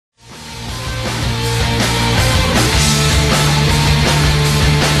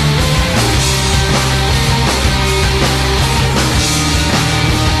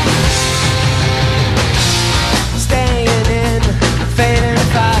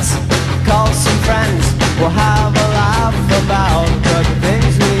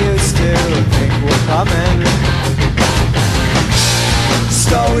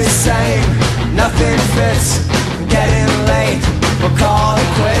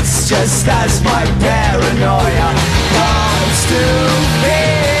just as my paranoia comes to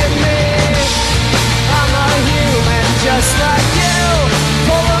feed me. I'm a human just like you,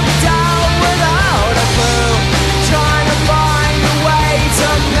 pull them down without a clue, trying to find a way to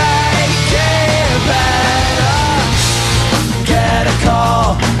make it better. Get a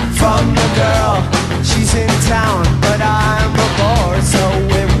call from the girl, she's in town but I'm aboard, so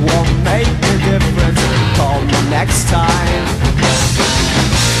it won't make a difference, call me next time.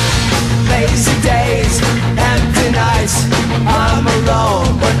 Lazy days, empty nights, I'm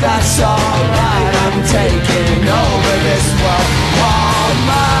alone, but that's alright. I'm taking over this world on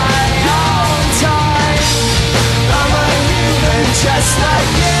my own time. I'm a human just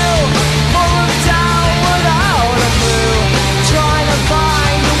like you, pull them down without a clue, trying to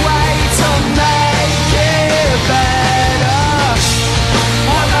find a way to make it better.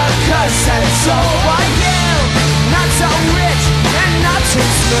 I'm a cuss and so are you, not so rich and not too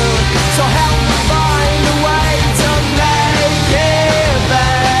smooth, so how